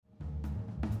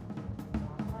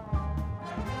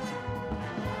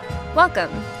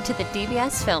Welcome to the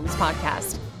DBS Films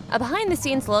Podcast, a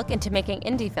behind-the-scenes look into making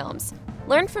indie films.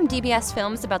 Learn from DBS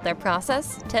Films about their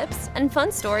process, tips, and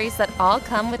fun stories that all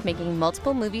come with making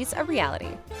multiple movies a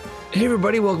reality. Hey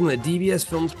everybody, welcome to the DBS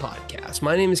Films Podcast.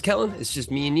 My name is Kellen. It's just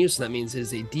me and you, so that means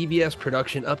it's a DBS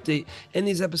production update. In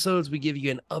these episodes, we give you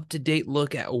an up-to-date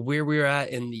look at where we're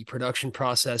at in the production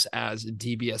process as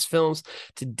DBS Films.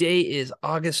 Today is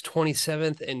August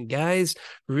 27th, and guys,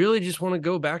 really just want to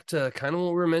go back to kind of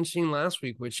what we were mentioning last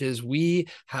week, which is we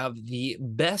have the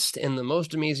best and the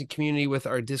most amazing community with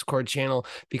our Discord channel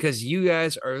because you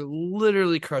guys are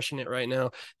literally crushing it right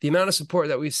now. The amount of support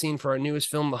that we've seen for our newest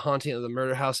film, The Haunting of the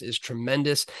Murder House, is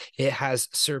tremendous. It has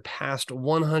surpassed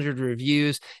 100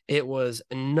 reviews. It was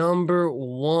number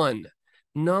one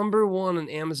on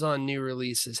Amazon new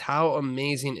releases. How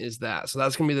amazing is that? So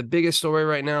that's going to be the biggest story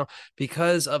right now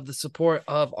because of the support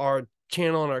of our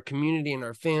channel and our community and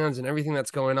our fans and everything that's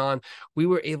going on. We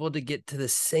were able to get to the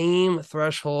same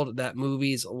threshold that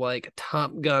movies like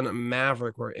Top Gun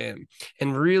Maverick were in.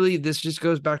 And really, this just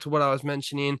goes back to what I was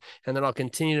mentioning, and then I'll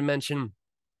continue to mention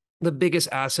the biggest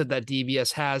asset that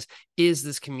DBS has is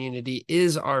this community,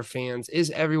 is our fans,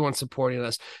 is everyone supporting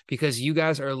us, because you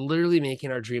guys are literally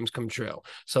making our dreams come true.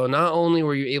 So not only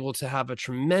were you able to have a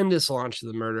tremendous launch of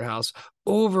the Murder House,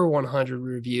 over 100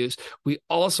 reviews, we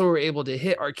also were able to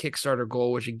hit our Kickstarter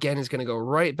goal, which again is going to go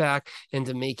right back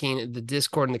into making the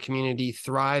Discord and the community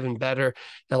thrive and better,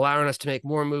 allowing us to make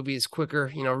more movies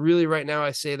quicker. You know, really right now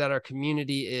I say that our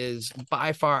community is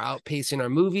by far outpacing our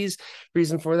movies.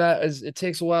 Reason for that is it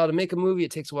takes a while to make a movie.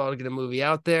 It takes a while to get a movie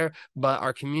out there, but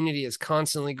our community is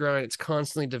constantly growing. It's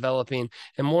constantly developing.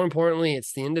 And more importantly,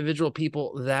 it's the individual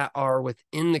people that are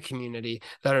within the community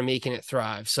that are making it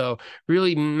thrive. So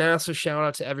really massive shout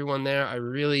out to everyone there. I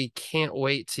really can't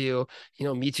wait to,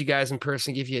 meet you guys in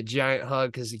person, give you a giant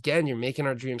hug, because again, you're making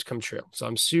our dreams come true. So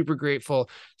I'm super grateful,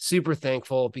 super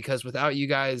thankful, because without you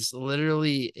guys,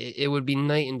 literally, it would be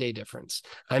night and day difference.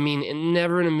 I mean,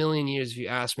 never in a million years, if you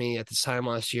asked me at this time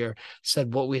last year,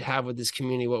 said what we'd have with this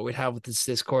community, what we'd have with this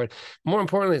Discord. More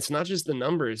importantly, it's not just the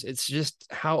numbers, it's just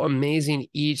how amazing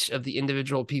each of the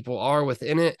individual people are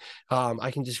within it.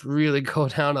 I can just really go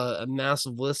down a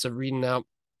massive list of reading out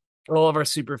all of our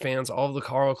super fans, all of the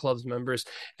Carl Club's members,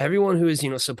 everyone who is,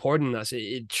 supporting us.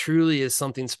 It truly is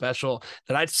something special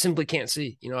that I simply can't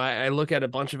see. I look at a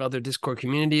bunch of other Discord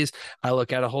communities. I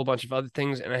look at a whole bunch of other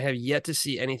things, and I have yet to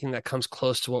see anything that comes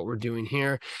close to what we're doing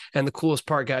here. And the coolest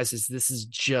part, guys, is this is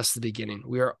just the beginning.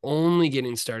 We are only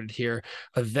getting started here.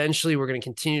 Eventually, we're going to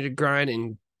continue to grind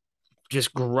and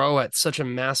just grow at such a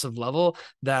massive level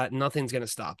that nothing's going to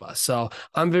stop us. So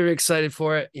I'm very excited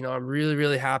for it. I'm really,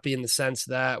 really happy in the sense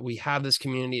that we have this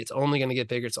community. It's only going to get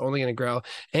bigger. It's only going to grow.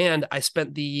 And I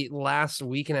spent the last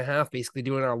week and a half basically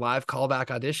doing our live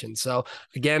callback audition. So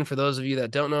again, for those of you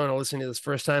that don't know and are listening to this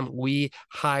first time, we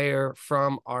hire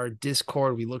from our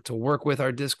Discord. We look to work with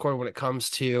our Discord when it comes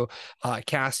to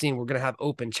casting. We're going to have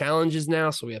open challenges now.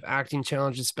 So we have acting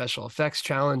challenges, special effects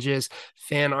challenges,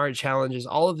 fan art challenges,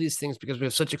 all of these things, because we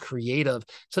have such a creative,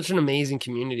 such an amazing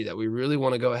community that we really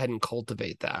want to go ahead and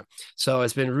cultivate that. So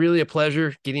it's been really a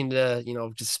pleasure getting to,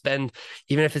 just spend,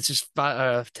 even if it's just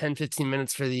 10, 15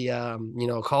 minutes for the,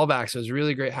 callbacks. It was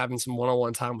really great having some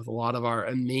one-on-one time with a lot of our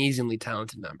amazingly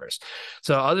talented members.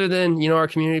 So other than, our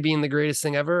community being the greatest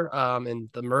thing ever, and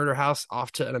the Murder House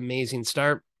off to an amazing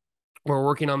start, we're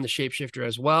working on the Shapeshifter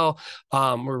as well.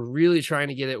 We're really trying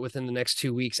to get it within the next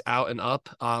 2 weeks out and up.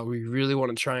 We really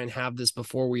want to try and have this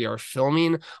before we are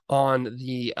filming on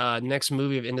the next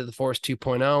movie of Into the Forest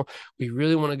 2.0. We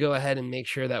really want to go ahead and make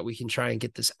sure that we can try and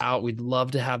get this out. We'd love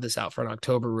to have this out for an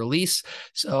October release.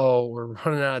 So we're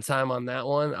running out of time on that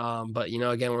one. But,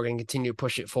 again, we're going to continue to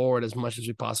push it forward as much as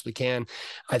we possibly can.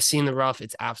 I've seen the rough.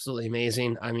 It's absolutely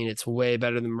amazing. I mean, it's way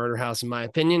better than Murder House, in my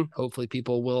opinion. Hopefully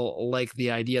people will like the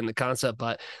idea and the concept.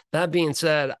 But that being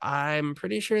said, I'm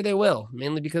pretty sure they will,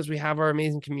 mainly because we have our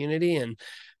amazing community, and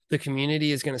the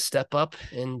community is going to step up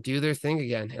and do their thing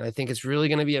again. And I think it's really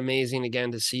going to be amazing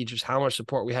again to see just how much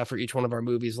support we have for each one of our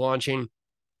movies launching.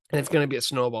 And it's going to be a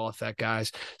snowball effect,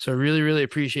 guys. So really, really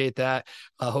appreciate that.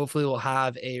 Hopefully we'll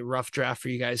have a rough draft for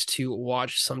you guys to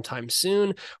watch sometime soon.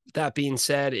 With that being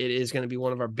said, it is going to be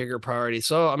one of our bigger priorities.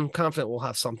 So I'm confident we'll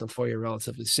have something for you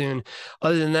relatively soon.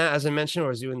 Other than that, as I mentioned, I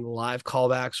was doing the live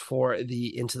callbacks for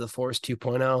the Into the Forest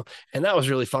 2.0, and that was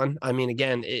really fun. I mean,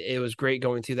 again, it was great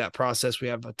going through that process. We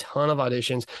have a ton of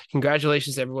auditions.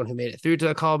 Congratulations to everyone who made it through to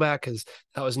the callback, because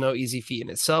that was no easy feat in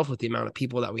itself with the amount of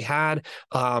people that we had.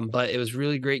 But it was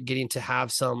really great enjoyed getting to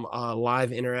have some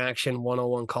live interaction,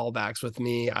 one-on-one callbacks with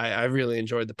me. I really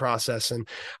enjoyed the process. And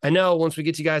I know once we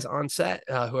get you guys on set,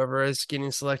 whoever is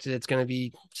getting selected, it's going to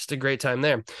be just a great time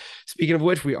there. Speaking of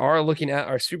which, we are looking at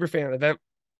our Superfan event,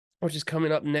 which is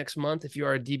coming up next month. If you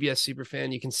are a DBS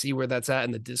Superfan, you can see where that's at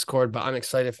in the Discord, but I'm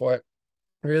excited for it.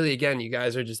 Really, again, you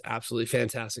guys are just absolutely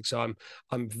fantastic. So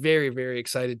I'm very, very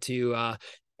excited to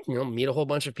meet a whole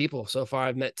bunch of people. So far,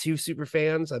 I've met 2 super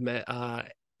fans. I've met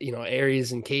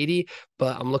Aries and Katie,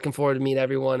 but I'm looking forward to meet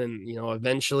everyone. And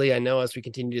eventually, I know as we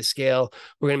continue to scale,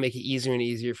 we're going to make it easier and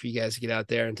easier for you guys to get out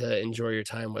there and to enjoy your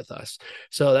time with us.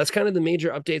 So that's kind of the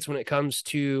major updates when it comes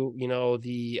to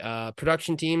the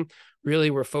production team.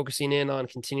 Really, we're focusing in on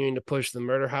continuing to push the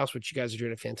Murder House, which you guys are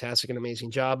doing a fantastic and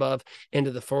amazing job of. Into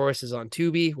the Forest is on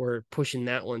Tubi. We're pushing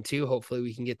that one too. Hopefully,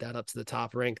 we can get that up to the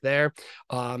top rank there.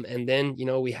 And then,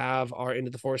 we have our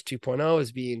Into the Forest 2.0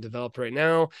 is being developed right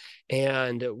now,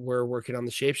 and we're working on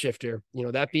the Shapeshifter.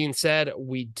 That being said,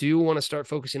 we do want to start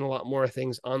focusing a lot more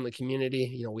things on the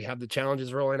community. We have the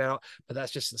challenges rolling out, but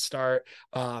that's just the start.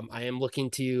 I am looking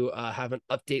to have an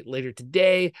update later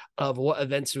today of what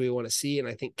events do we want to see, and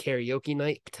I think karaoke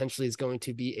night potentially is going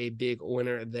to be a big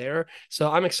winner there. So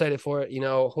I'm excited for it.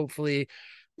 Hopefully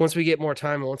once we get more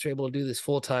time and once we're able to do this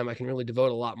full time, I can really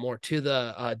devote a lot more to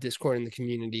the Discord and the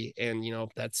community. And,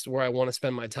 that's where I want to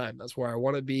spend my time. That's where I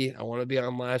want to be. I want to be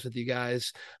on lives with you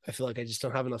guys. I feel like I just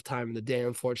don't have enough time in the day,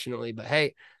 unfortunately, but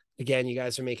hey, again, you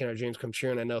guys are making our dreams come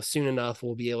true. And I know soon enough,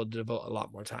 we'll be able to devote a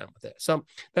lot more time with it. So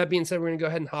that being said, we're going to go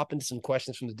ahead and hop into some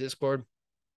questions from the Discord.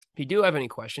 If you do have any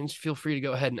questions, feel free to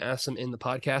go ahead and ask them in the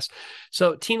podcast.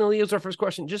 So Tina Lee is our first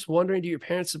question. Just wondering, do your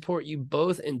parents support you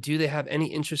both, and do they have any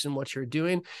interest in what you're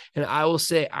doing? And I will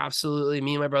say absolutely.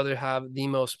 Me and my brother have the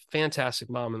most fantastic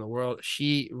mom in the world.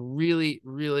 She really,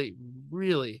 really,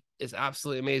 really is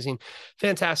absolutely amazing.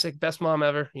 Fantastic. Best mom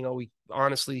ever. We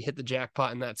honestly hit the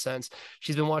jackpot in that sense.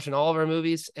 She's been watching all of our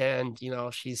movies, and,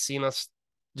 she's seen us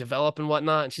develop and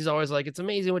whatnot, and she's always like, it's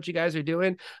amazing what you guys are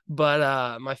doing.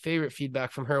 But my favorite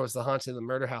feedback from her was the Haunted of the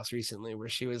Murder House recently, where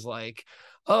she was like,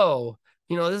 oh,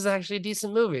 this is actually a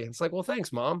decent movie. It's like, well,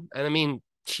 thanks, Mom. And I mean,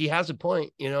 she has a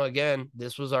point. Again,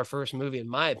 this was our first movie, in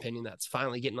my opinion, that's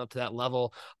finally getting up to that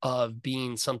level of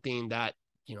being something that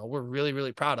we're really,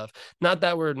 really proud of. Not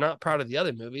that we're not proud of the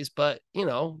other movies, but,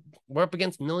 we're up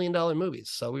against $1 million movies.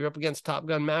 So we were up against Top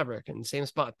Gun Maverick in the same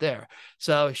spot there.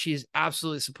 So she's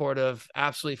absolutely supportive,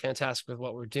 absolutely fantastic with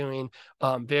what we're doing.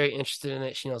 Very interested in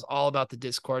it. She knows all about the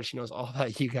Discord. She knows all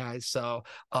about you guys. So,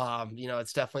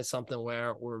 it's definitely something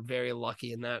where we're very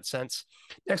lucky in that sense.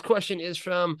 Next question is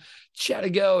from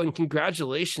Chatago, and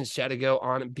congratulations, Chatago,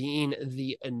 on being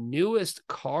the newest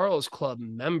Carl's Club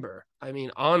member. I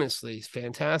mean, honestly,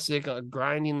 fantastic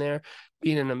grinding there,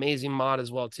 being an amazing mod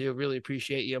as well, too. Really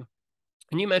appreciate you.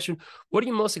 And you mentioned, what are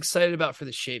you most excited about for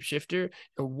the Shapeshifter?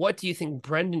 And what do you think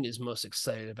Brendan is most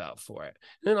excited about for it?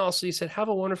 And then also you said, have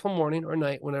a wonderful morning or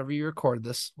night whenever you record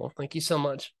this. Well, thank you so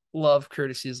much. Love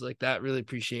courtesies like that. Really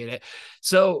appreciate it.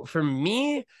 So for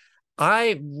me,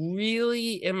 I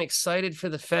really am excited for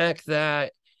the fact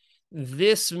that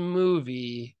this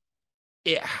movie,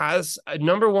 it has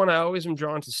number one, I always am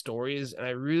drawn to stories, and I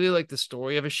really like the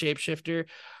story of a shapeshifter.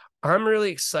 I'm really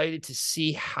excited to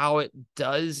see how it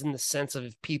does in the sense of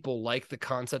if people like the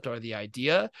concept or the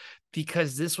idea,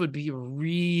 because this would be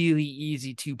really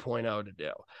easy 2.0 to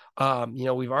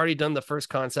do. We've already done the first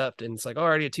concept and it's like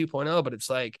already a 2.0, but it's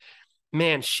like,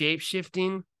 man,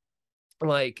 shapeshifting,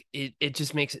 like it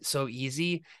just makes it so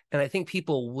easy. And I think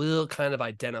people will kind of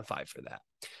identify for that.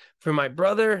 For my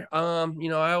brother, I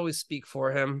always speak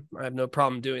for him. I have no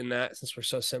problem doing that since we're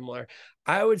so similar.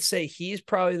 I would say he's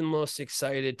probably the most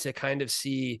excited to kind of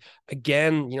see,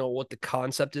 again, what the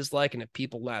concept is like and if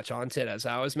people latch onto it, as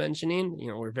I was mentioning.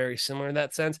 We're very similar in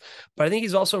that sense. But I think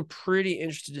he's also pretty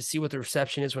interested to see what the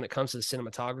reception is when it comes to the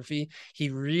cinematography. He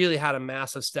really had a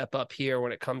massive step up here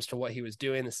when it comes to what he was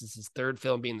doing. This is his third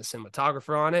film being the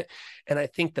cinematographer on it. And I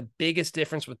think the biggest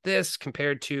difference with this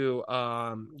compared to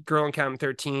Girl Encounter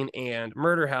 13 and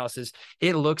Murder House is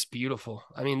it looks beautiful.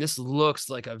 I mean, this looks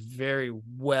like a very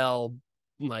well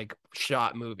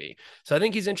shot movie. So I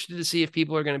think he's interested to see if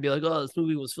people are going to be like, oh, this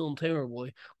movie was filmed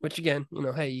terribly, which again,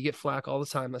 hey, you get flack all the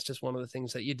time. That's just one of the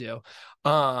things that you do.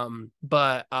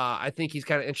 But I think he's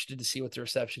kind of interested to see what the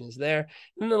reception is there.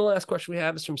 And then the last question we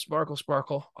have is from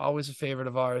Sparkle, always a favorite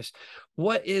of ours.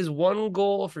 What is one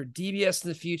goal for DBS in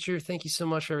the future? Thank you so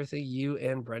much for everything you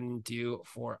and Brendan do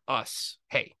for us.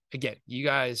 Hey, again, you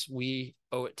guys, we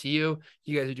owe it to you.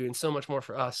 You guys are doing so much more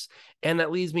for us. And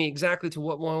that leads me exactly to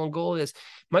what my one goal is.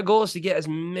 My goal is to get as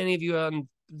many of you on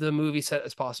the movie set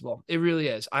as possible. It really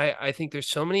is. I think there's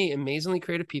so many amazingly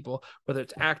creative people, whether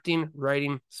it's acting,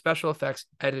 writing, special effects,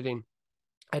 editing.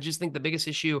 I just think the biggest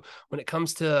issue when it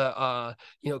comes to,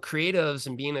 creatives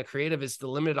and being a creative is the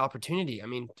limited opportunity. I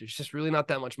mean, there's just really not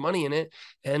that much money in it.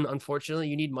 And unfortunately,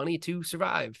 you need money to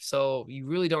survive. So you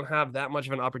really don't have that much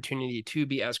of an opportunity to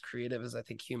be as creative as I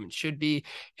think humans should be.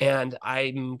 And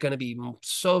I'm going to be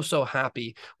so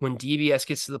happy when DBS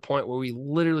gets to the point where we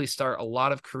literally start a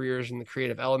lot of careers in the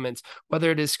creative elements,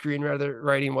 whether it is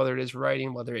screenwriting, whether it is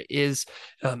writing, whether it is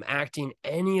acting,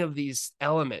 any of these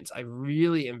elements. I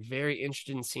really am very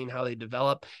interested in seeing how they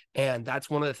develop, and that's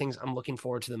one of the things I'm looking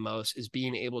forward to the most, is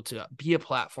being able to be a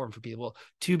platform for people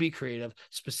to be creative,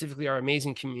 specifically our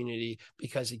amazing community,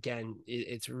 because again,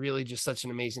 it's really just such an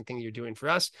amazing thing that you're doing for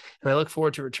us. And I look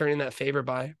forward to returning that favor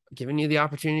by giving you the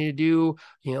opportunity to do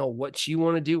what you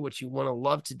want to do, what you want to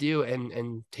love to do,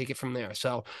 and take it from there.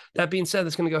 So that being said,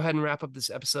 that's going to go ahead and wrap up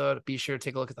this episode. Be sure to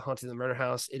take a look at The Haunting of the Murder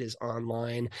House. It is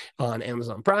online on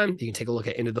Amazon Prime. You can take a look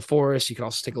at Into the Forest. You can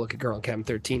also take a look at Girl in Cabin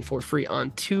 13 for free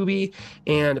on Tubi,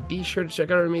 and be sure to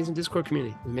check out our amazing Discord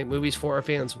community. We make movies for our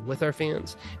fans, with our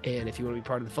fans, and if you want to be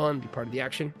part of the fun, be part of the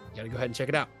action, you got to go ahead and check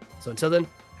it out. So until then,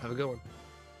 have a good one.